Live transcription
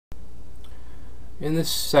In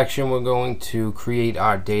this section we're going to create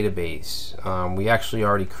our database. We actually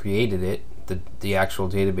already created it, the actual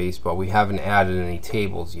database, but we haven't added any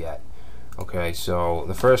tables yet. Okay, so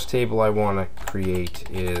the first table I want to create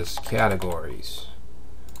is categories,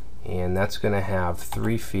 and that's going to have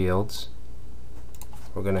 3 fields.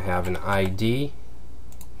 We're going to have an ID,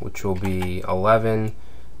 which will be 11,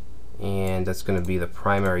 and that's going to be the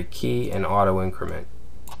primary key and auto increment.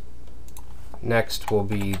 Next will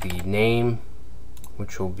be the name,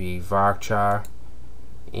 which will be varchar,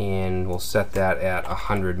 and we'll set that at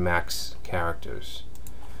 100 max characters.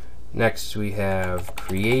 Next we have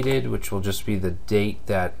created, which will just be the date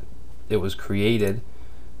that it was created.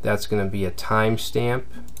 That's going to be a timestamp,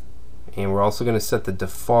 and we're also going to set the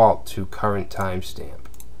default to current timestamp.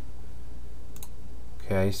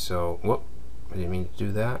 Okay, so whoop, I didn't mean to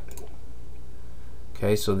do that.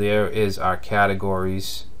 Okay, so there is our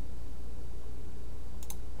categories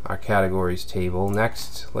table.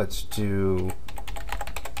 Next, let's do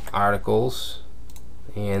articles,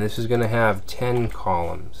 and this is going to have 10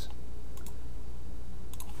 columns.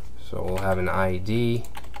 So we'll have an ID,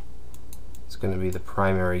 it's going to be the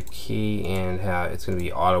primary key, and it's going to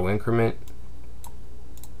be auto increment.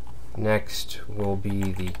 Next will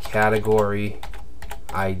be the category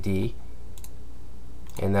ID,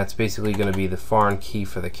 and that's basically going to be the foreign key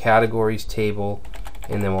for the categories table,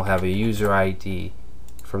 and then we'll have a user ID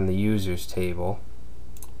from the users table,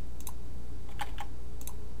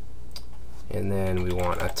 and then we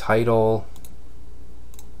want a title,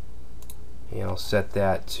 and I'll set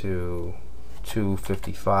that to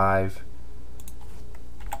 255.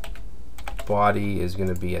 Body is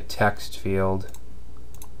going to be a text field.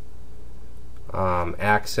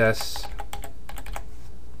 Access,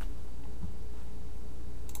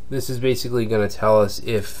 this is basically going to tell us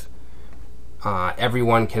if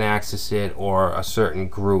everyone can access it or a certain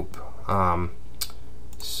group.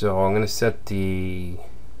 So I'm going to set the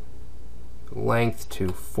length to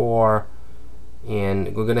 4,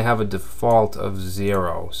 and we're going to have a default of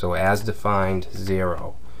 0, so as defined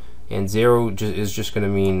 0, and 0 is just going to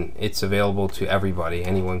mean it's available to everybody,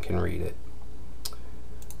 anyone can read it.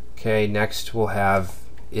 Okay, next we'll have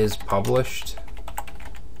is published,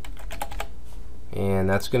 and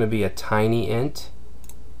that's going to be a tiny int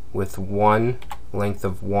with length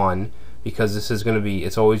of 1, because this is going to be,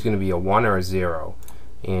 it's always going to be a 1 or a 0,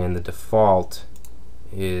 and the default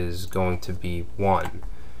is going to be 1.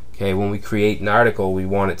 Okay, when we create an article, we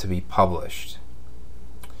want it to be published.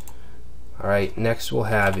 Alright, next we'll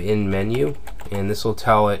have in menu, and this will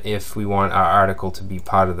tell it if we want our article to be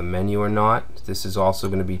part of the menu or not. This is also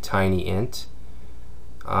going to be tiny int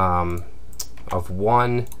of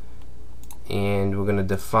 1, and we're going to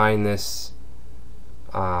define this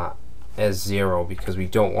as 0 because we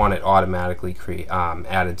don't want it automatically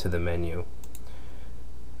added to the menu.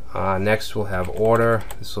 Next we'll have order.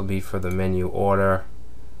 This will be for the menu order.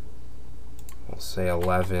 We'll say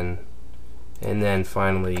 11, and then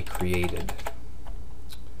finally created.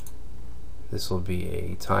 This will be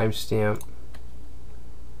a timestamp,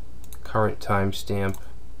 current timestamp.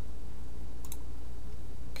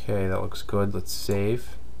 Okay, that looks good. Let's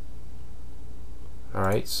save.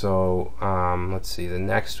 Alright, so let's see, the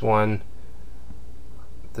next one,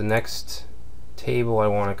 the next table I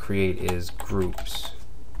want to create is groups.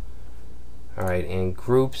 Alright, and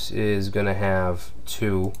groups is going to have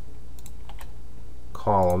 2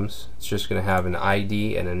 columns. It's just going to have an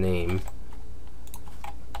ID and a name.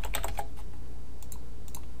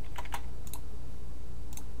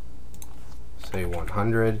 Say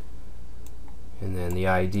 100, and then the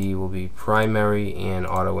ID will be primary and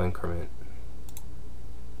auto increment.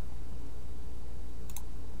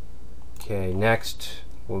 Okay, next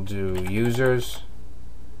we'll do users,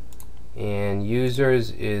 and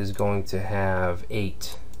users is going to have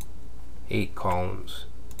 8 columns.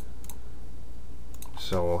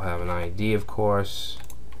 So we'll have an ID, of course,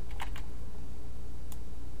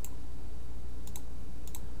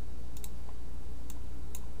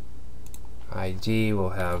 ID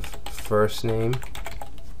will have first name.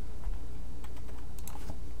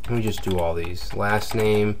 Let me just do all these. Last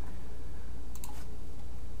name,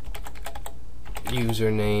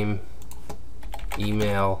 username,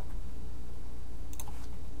 email,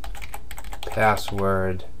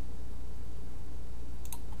 password,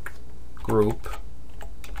 group,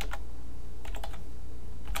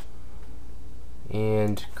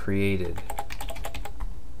 and created.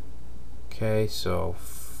 Okay, so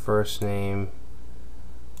first name,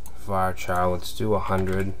 varchar, let's do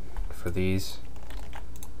 100 for these.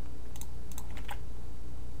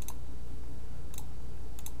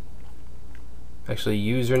 Actually,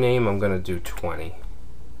 username I'm going to do 20.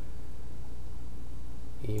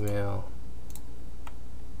 email,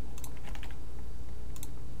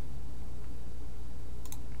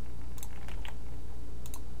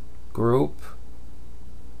 group.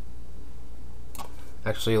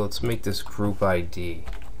 Actually, let's make this group ID.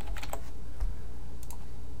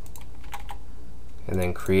 And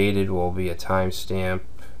then created will be a timestamp,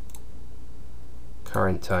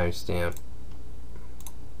 current timestamp.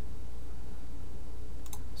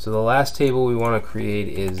 So the last table we want to create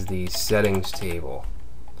is the settings table.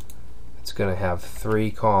 It's going to have 3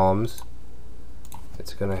 columns.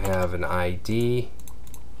 It's going to have an ID,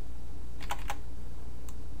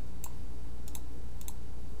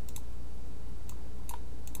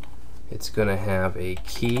 it's going to have a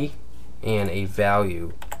key and a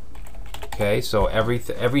value. Okay, so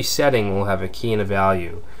every setting will have a key and a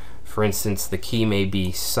value. For instance, the key may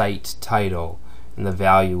be site title and the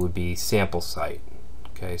value would be sample site.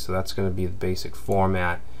 Okay, so that's going to be the basic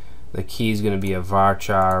format. The key is going to be a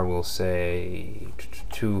varchar, we'll say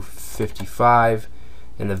 255,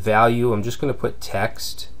 and the value, I'm just going to put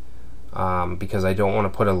text because I don't want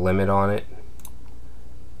to put a limit on it.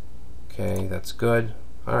 Okay, that's good.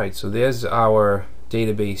 Alright, so there's our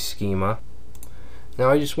database schema. Now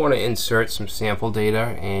I just want to insert some sample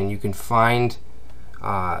data, and you can find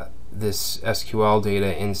this SQL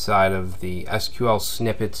data inside of the SQL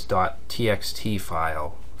snippets.txt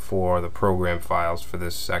file for the program files for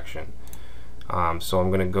this section. So I'm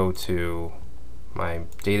going to go to my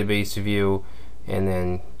database view and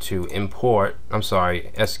then to import,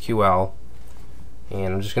 SQL,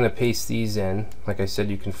 and I'm just going to paste these in. Like I said,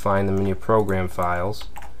 you can find them in your program files.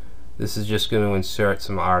 This is just going to insert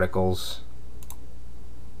some articles.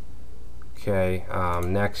 Okay,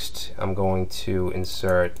 next I'm going to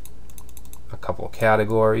insert a couple of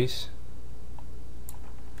categories.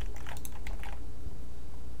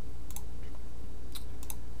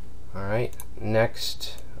 Alright,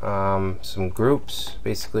 next some groups.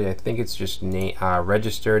 Basically, I think it's just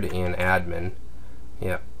registered and admin.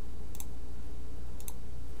 Yep.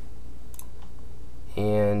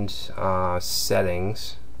 And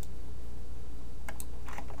settings.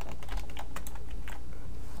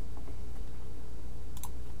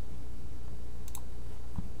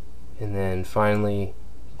 And then finally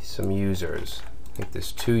some users. I think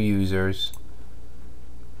there's 2 users.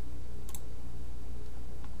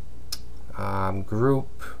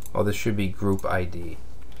 Group, oh, this should be group ID.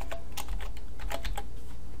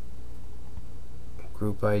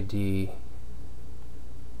 Group ID.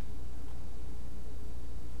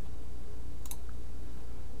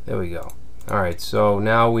 There we go. Alright, so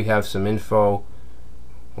now we have some info.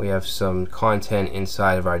 We have some content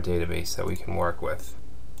inside of our database that we can work with.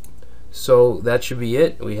 So that should be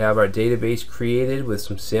it. We have our database created with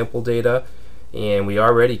some sample data, and we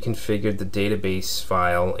already configured the database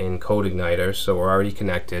file in CodeIgniter, so we're already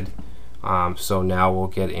connected. So now we'll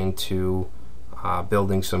get into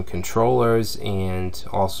building some controllers and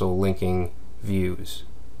also linking views.